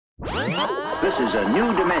This is a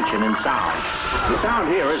new dimension in sound. The sound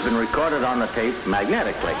here has been recorded on the tape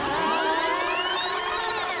magnetically.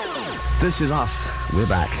 This is us. We're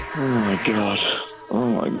back. Oh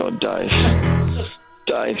my God,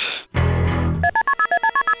 Dave.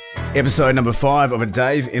 Episode number 5 of A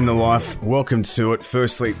Dave in the Life. Welcome to it.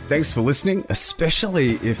 Firstly, thanks for listening,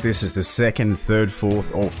 especially if this is the 2nd, 3rd,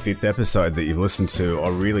 4th or 5th episode that you've listened to. I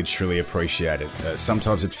really, truly appreciate it.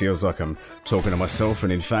 Sometimes it feels like I'm talking to myself,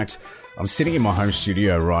 and in fact, I'm sitting in my home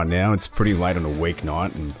studio right now. It's pretty late on a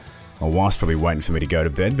weeknight, and my wife's probably waiting for me to go to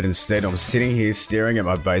bed, but instead I'm sitting here staring at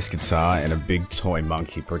my bass guitar and a big toy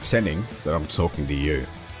monkey, pretending that I'm talking to you.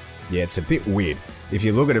 Yeah, it's a bit weird. If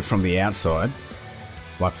you look at it from the outside,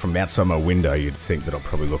 like from outside my window, you'd think that I'll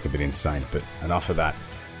probably look a bit insane, but enough of that.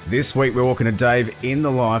 This week we're walking to Dave in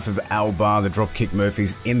the life of Al Bar, the Dropkick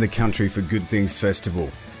Murphys in the country for Good Things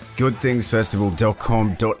Festival.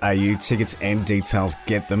 GoodThingsFestival.com.au. Tickets and details,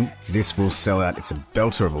 get them. This will sell out. It's a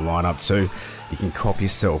belter of a lineup too. You can cop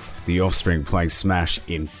yourself The Offspring playing Smash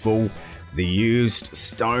in full, The Used,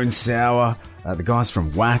 Stone Sour, the guys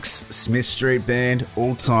from Wax, Smith Street Band,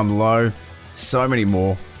 All Time Low, so many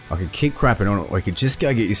more. I could keep crapping on it, or you could just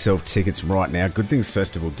go get yourself tickets right now,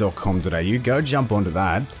 goodthingsfestival.com.au. Go jump onto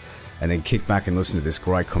that, and then kick back and listen to this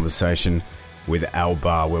great conversation with Al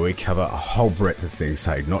Bar, where we cover a whole breadth of things,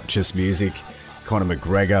 hey, not just music, Conor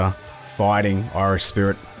McGregor, fighting, Irish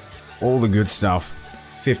spirit, all the good stuff.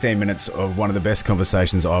 15 minutes of one of the best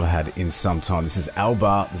conversations I've had in some time. This is Al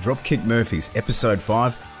Bar, the Dropkick Murphys, episode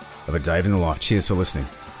 5 of A Dave in the Life. Cheers for listening.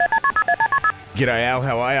 G'day, Al,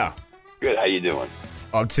 how are ya? Good, how you doing?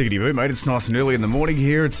 I'm tickety-boo, mate. It's nice and early in the morning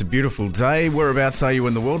here. It's a beautiful day. Whereabouts are you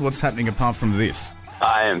in the world? What's happening apart from this?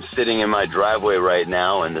 I am sitting in my driveway right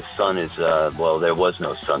now, and the sun is, well, there was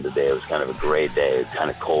no sun today. It was kind of a gray day, kind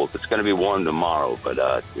of cold. It's going to be warm tomorrow, but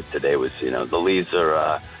today was, the leaves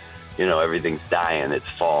are, everything's dying. It's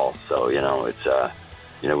fall, so, it's,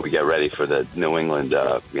 we get ready for the New England,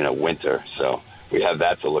 winter, so we have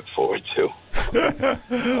that to look forward to.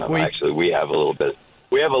 Actually, we have a little bit.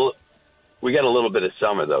 We get a little bit of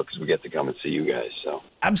summer, though, because we get to come and see you guys. So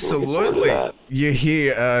absolutely. You're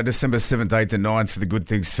here December 7th, 8th and 9th for the Good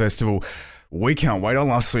Things Festival. We can't wait. I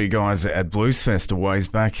last saw you guys at Blues Fest a ways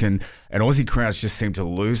back, and Aussie crowds just seem to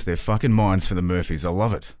lose their fucking minds for the Murphys. I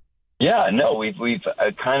love it. Yeah, no, we've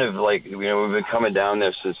kind of like, we've been coming down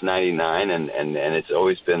there since '99, and it's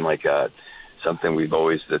always been like something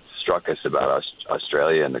that struck us about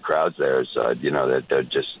Australia and the crowds there is, that they're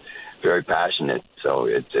just very passionate, so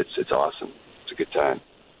it's awesome. It's a good time.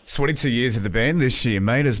 22 years of the band this year,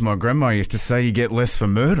 mate. As my grandma used to say, you get less for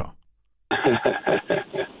murder.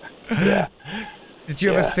 Yeah. Did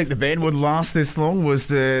you ever think the band would last this long? Was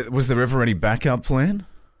there ever any backup plan?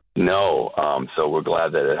 No. So we're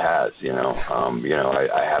glad that it has.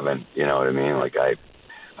 I haven't. You know what I mean? Like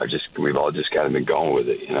we've all just kind of been going with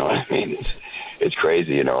it. You know what I mean? It's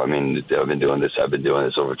crazy. I've been doing this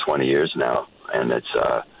over 20 years now, and it's.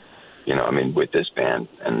 With this band,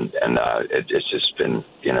 and it's just been,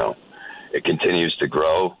 it continues to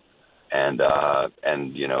grow, and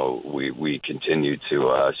we continue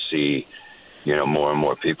to see, more and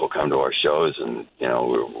more people come to our shows, and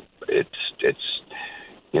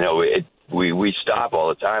we stop all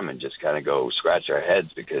the time and just kind of go scratch our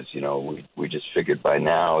heads because we just figured by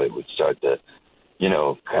now it would start to,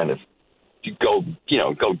 kind of go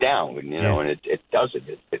down, and it doesn't.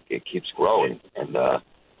 It keeps growing, and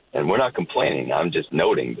we're not complaining. I'm just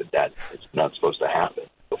noting that it's not supposed to happen.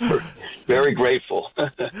 We're very grateful.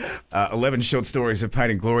 11 short stories of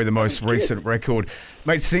Pain and Glory, the most recent record.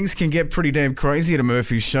 Mate, things can get pretty damn crazy at a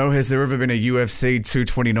Murphy's show. Has there ever been a UFC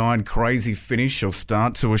 229 crazy finish or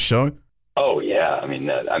start to a show? Oh, yeah.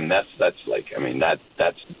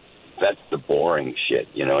 That's the boring shit.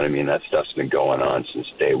 You know what I mean? That stuff's been going on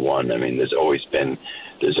since day one. There's always been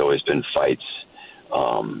fights,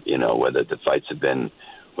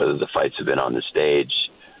 whether the fights have been on the stage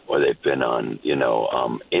or they've been on, in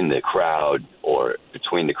the crowd or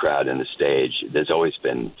between the crowd and the stage. There's always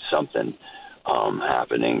been something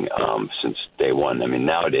happening since day one.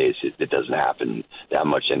 Nowadays it doesn't happen that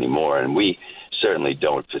much anymore, and we certainly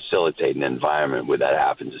don't facilitate an environment where that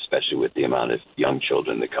happens, especially with the amount of young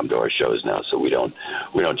children that come to our shows now. So we don't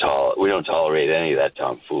tolerate any of that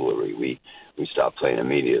tomfoolery. We stop playing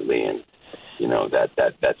immediately, and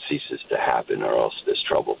that ceases to happen, or else there's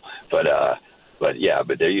trouble. But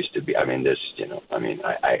there used to be. It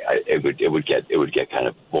would get kind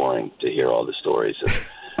of boring to hear all the stories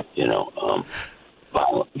of,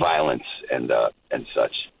 violence and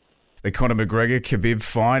such. The Conor McGregor Khabib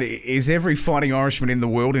fight. Is every fighting Irishman in the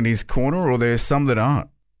world in his corner, or there's some that aren't?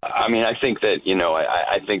 I mean, I think that,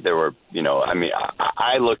 I think there were, I mean,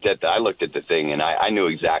 I looked at the thing and I knew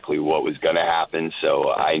exactly what was going to happen. So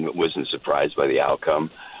I wasn't surprised by the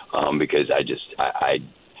outcome, because I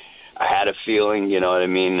had a feeling, you know what I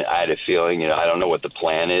mean? I had a feeling, I don't know what the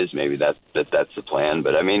plan is. Maybe that's the plan.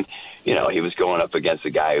 But I mean, he was going up against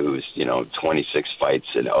a guy who's, 26 fights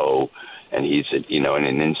and and he's, an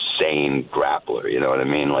insane grappler, you know what I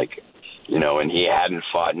mean? Like, and he hadn't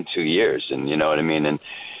fought in 2 years, and you know what I mean? And,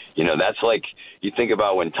 that's like, you think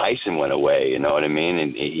about when Tyson went away, you know what I mean?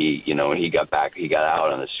 And he got back, he got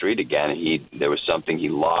out on the street again, and there was something he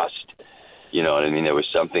lost, you know what I mean? There was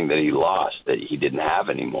something that he lost that he didn't have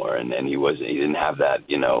anymore, and he didn't have that,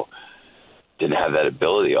 didn't have that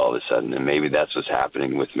ability all of a sudden, and maybe that's what's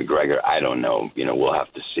happening with McGregor. I don't know. We'll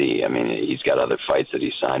have to see. I mean, he's got other fights that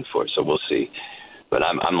he signed for, so we'll see. But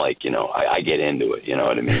I'm like, I get into it, you know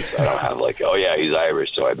what I mean? So I don't have like, oh, yeah, he's Irish,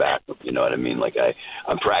 so I back him, you know what I mean? Like,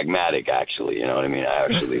 I'm pragmatic, actually, you know what I mean? I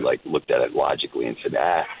actually, like, looked at it logically and said,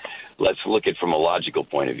 let's look at it from a logical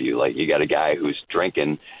point of view. Like, you got a guy who's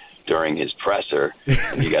drinking during his presser,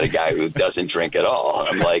 and you got a guy who doesn't drink at all.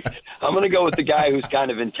 I'm like, I'm going to go with the guy who's kind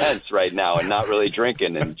of intense right now and not really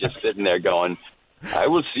drinking and just sitting there going, I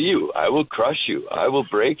will see you. I will crush you. I will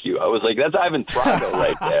break you. I was like, that's Ivan Drago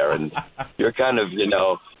right there. And you're kind of, you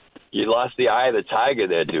lost the eye of the tiger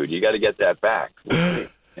there, dude. You got to get that back.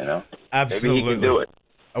 Absolutely. Maybe he can do it.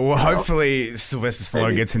 Well, hopefully Sylvester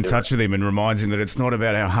Stallone gets in touch with him and reminds him that it's not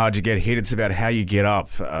about how hard you get hit, it's about how you get up,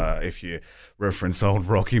 if you reference old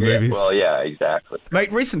Rocky movies. Well, yeah, exactly. Mate,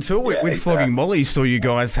 recent tour with Flogging Molly saw you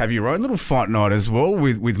guys have your own little fight night as well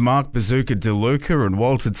with Mark Bazooka DeLuca and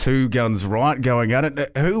Walter Two Guns Wright going at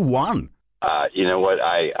it. Who won? You know what?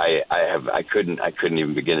 I couldn't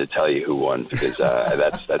even begin to tell you who won because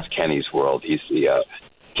that's Kenny's world. He's the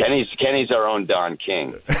Kenny's our own Don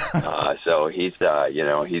King. So he's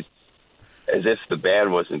he's as if the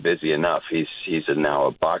band wasn't busy enough. He's now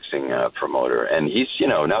a boxing promoter, and he's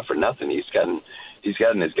not for nothing. He's gotten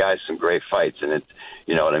his guys some great fights, and it,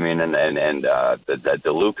 you know what I mean. And that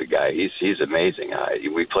DeLuca guy, he's amazing.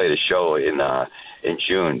 We played a show in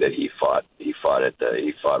June that he fought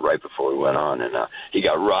right before we went on, and he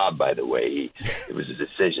got robbed. By the way, it was a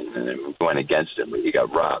decision, and we went against him, but he got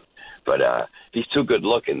robbed. But he's too good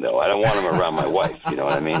looking, though. I don't want him around my wife. You know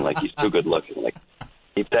what I mean? Like, he's too good looking. Like,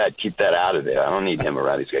 keep that out of there. I don't need him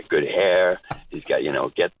around. He's got good hair. He's got,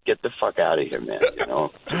 get the fuck out of here, man.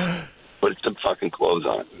 Put some fucking clothes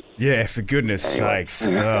on. Yeah, for goodness sakes.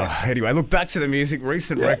 Anyway, look, back to the music.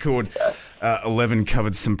 Recent record, 11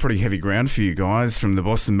 covered some pretty heavy ground for you guys, from the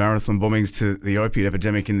Boston Marathon bombings to the opiate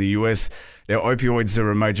epidemic in the US. Now, opioids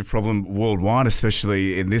are a major problem worldwide,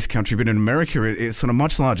 especially in this country, but in America, it's on a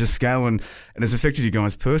much larger scale and has affected you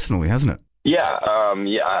guys personally, hasn't it? Yeah,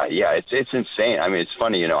 it's insane. I mean, it's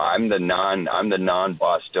funny, I'm the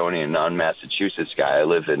non-Bostonian, non-Massachusetts guy. I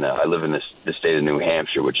live in the state of New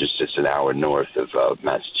Hampshire, which is just an hour north of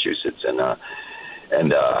Massachusetts, and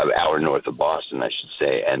an hour north of Boston, I should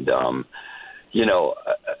say. And there's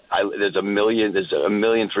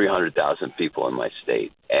 1,300,000 people in my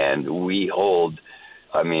state, and we hold.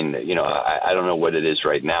 I mean, I don't know what it is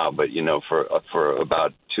right now, but for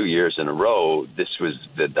about 2 years in a row, this was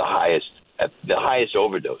the highest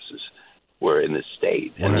overdoses were in the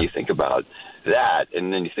state. Wow. And you think about that,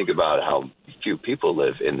 and then you think about how few people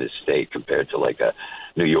live in this state compared to like a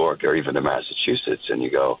New York or even a Massachusetts, and you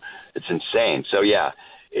go, it's insane. So yeah,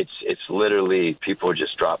 it's literally people are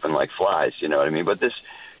just dropping like flies, you know what I mean? But this,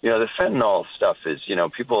 the fentanyl stuff is,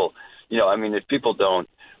 people, if people don't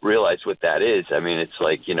realize what that is, I mean, it's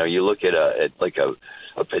like, you look at a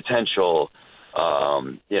potential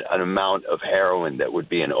an amount of heroin that would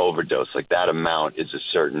be an overdose. Like, that amount is a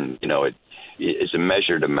certain, it is a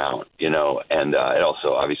measured amount, and it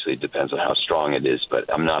also obviously depends on how strong it is. But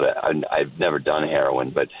I've never done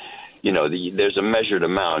heroin, but there's a measured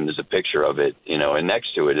amount, and there's a picture of it, and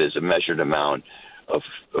next to it is a measured amount of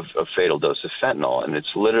fatal dose of fentanyl, and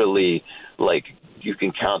it's literally like you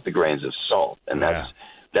can count the grains of salt, and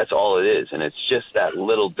that's all it is, and it's just that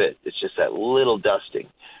little bit. It's just that little dusting.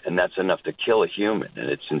 And that's enough to kill a human, and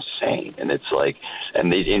it's insane. And it's like,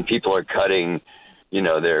 and people are cutting,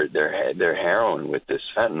 their heroin with this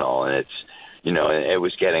fentanyl, and it's, it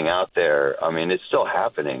was getting out there. I mean, it's still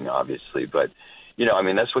happening, obviously, but,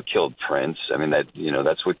 that's what killed Prince. I mean,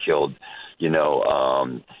 that's what killed,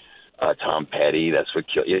 Tom Petty. That's what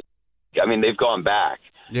killed. I mean, they've gone back.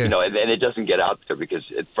 Yeah. You know, and it doesn't get out there because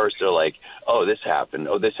at first they're like, oh, this happened,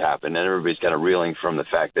 and everybody's kind of reeling from the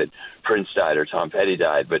fact that Prince died or Tom Petty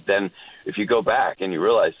died. But then if you go back and you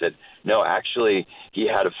realize that, no, actually he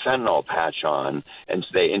had a fentanyl patch on, and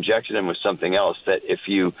they injected him with something else that if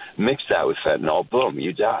you mix that with fentanyl, boom,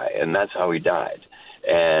 you die. And that's how he died.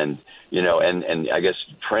 And, you know, and I guess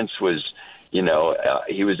Prince was, you know,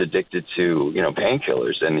 he was addicted to, you know,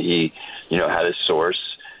 painkillers, and he, you know, had a source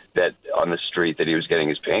that on the street that he was getting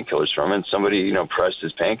his painkillers from, and somebody, you know, pressed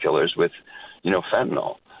his painkillers with, you know,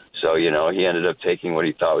 fentanyl. So, you know, he ended up taking what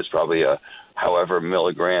he thought was probably a however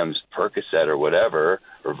milligrams Percocet or whatever,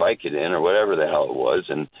 or Vicodin or whatever the hell it was,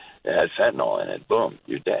 and it had fentanyl in it. Boom,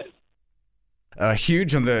 you're dead.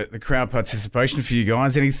 Huge on the crowd participation for you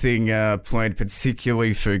guys. Anything planned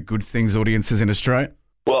particularly for Good Things audiences in Australia?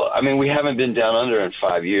 Well, I mean, we haven't been down under in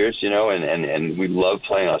 5 years, you know, and we love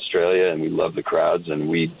playing Australia, and we love the crowds, and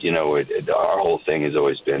we, you know, our whole thing has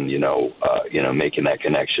always been, you know, making that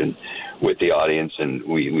connection with the audience, and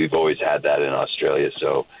we've always had that in Australia.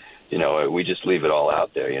 So, you know, we just leave it all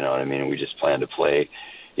out there, you know what I mean? We just plan to play,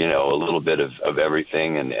 you know, a little bit of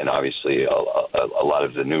everything, and obviously a lot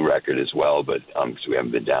of the new record as well, but because we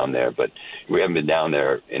haven't been down there. But we haven't been down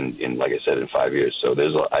there in like I said, in 5 years. So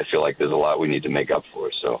I feel like there's a lot we need to make up for.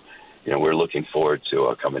 So, you know, we're looking forward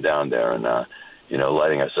to coming down there and, you know,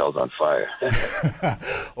 lighting ourselves on fire.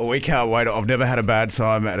 Well, we can't wait. I've never had a bad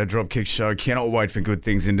time at a Dropkick show. Cannot wait for Good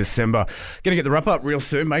Things in December. Going to get the wrap up real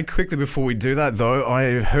soon, mate. Quickly before we do that, though,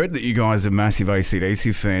 I heard that you guys are massive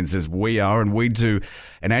AC/DC fans, as we are, and we do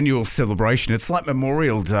an annual celebration. It's like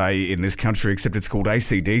Memorial Day in this country, except it's called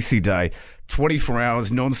AC/DC Day. 24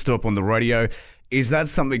 hours non-stop on the radio. Is that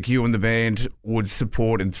something you and the band would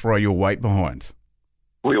support and throw your weight behind?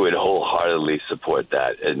 We would wholeheartedly support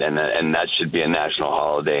that, and that should be a national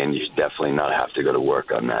holiday, and you should definitely not have to go to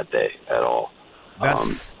work on that day at all.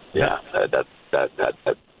 That's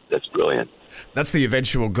brilliant. That's the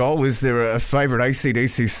eventual goal. Is there a favourite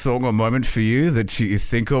AC/DC song or moment for you that you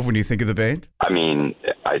think of when you think of the band? I mean,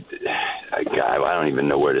 I don't even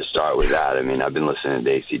know where to start with that. I mean, I've been listening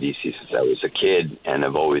to AC/DC since I was a kid, and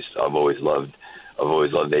I've always loved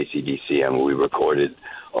AC/DC. I mean, we recorded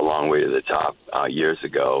A Long Way to the Top years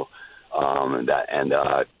ago, and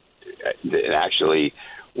actually,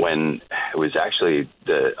 when it was actually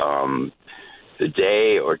the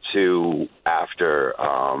day or two after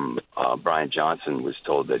Brian Johnson was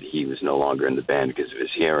told that he was no longer in the band because of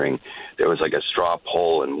his hearing, there was like a straw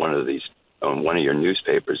poll in one of your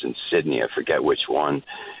newspapers in Sydney. I forget which one.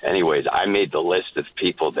 Anyways, I made the list of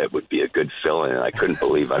people that would be a good fill-in, and I couldn't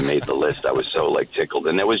believe I made the list. I was so tickled,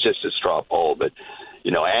 and it was just a straw poll, but. You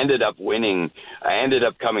know, I ended up winning. I ended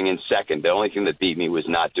up coming in second. The only thing that beat me was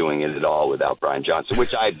not doing it at all without Brian Johnson,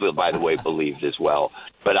 which I, by the way, believed as well.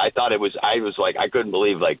 But I thought I was like, I couldn't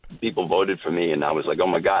believe, people voted for me, and I was like, oh,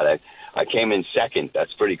 my God, I came in second.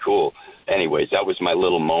 That's pretty cool. Anyways, that was my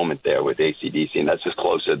little moment there with AC/DC, and that's as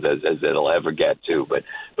close as it'll ever get to. But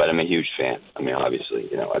I'm a huge fan. I mean, obviously,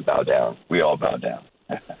 you know, I bow down. We all bow down.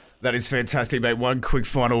 That is fantastic, mate. One quick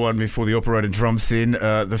final one before the operator jumps in.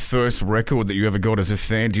 The first record that you ever got as a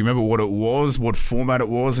fan, do you remember what it was, what format it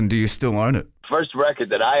was, and do you still own it? First record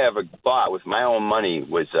that I ever bought with my own money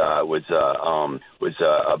was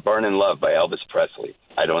 "Burnin' Love" by Elvis Presley.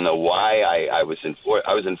 I don't know why. I was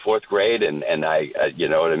in fourth grade, and I you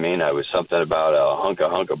know what I mean. I was something about a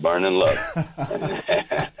hunk of burning love.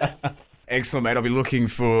 Excellent, mate. I'll be looking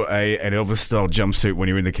for an Elvis-style jumpsuit when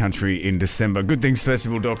you're in the country in December.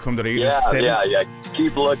 GoodThingsFestival.com.au. Yeah.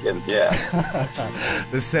 Keep looking, yeah.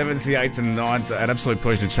 The 7th, the 8th and 9th. An absolute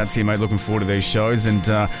pleasure to chat to you, mate. Looking forward to these shows, and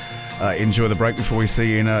enjoy the break before we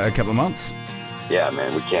see you in a couple of months. Yeah,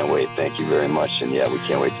 man, we can't wait. Thank you very much, and yeah, we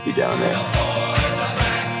can't wait to be down there.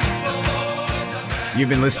 You've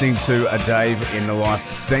been listening to A Dave in the Life.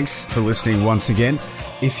 Thanks for listening once again.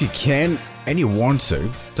 If you can, and you want to,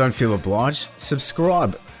 don't feel obliged,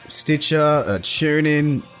 subscribe, Stitcher,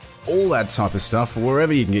 TuneIn, all that type of stuff.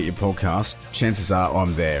 Wherever you can get your podcast, chances are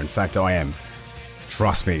I'm there. In fact, I am.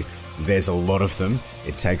 Trust me, there's a lot of them.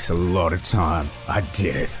 It takes a lot of time. I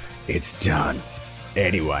did it. It's done.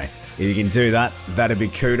 Anyway, if you can do that, that'd be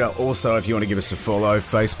cooler. Also, if you want to give us a follow,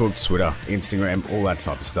 Facebook, Twitter, Instagram, all that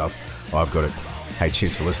type of stuff, I've got it. Hey,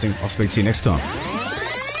 cheers for listening. I'll speak to you next time.